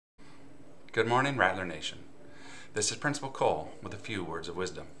Good morning, Rattler Nation. This is Principal Cole with a few words of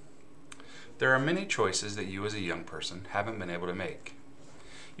wisdom. There are many choices that you as a young person haven't been able to make.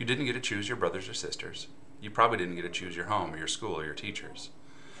 You didn't get to choose your brothers or sisters. You probably didn't get to choose your home or your school or your teachers.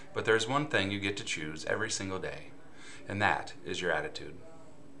 But there's one thing you get to choose every single day, and that is your attitude.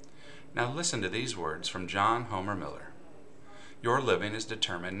 Now listen to these words from John Homer Miller. Your living is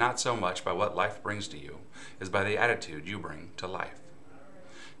determined not so much by what life brings to you as by the attitude you bring to life.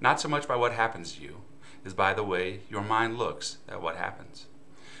 Not so much by what happens to you as by the way your mind looks at what happens.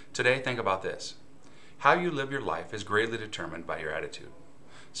 Today, think about this. How you live your life is greatly determined by your attitude.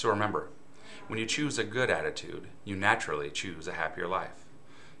 So remember, when you choose a good attitude, you naturally choose a happier life.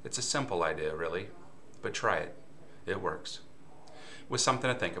 It's a simple idea, really, but try it. It works. With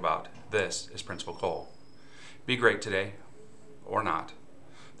something to think about, this is Principal Cole. Be great today, or not.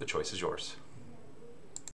 The choice is yours.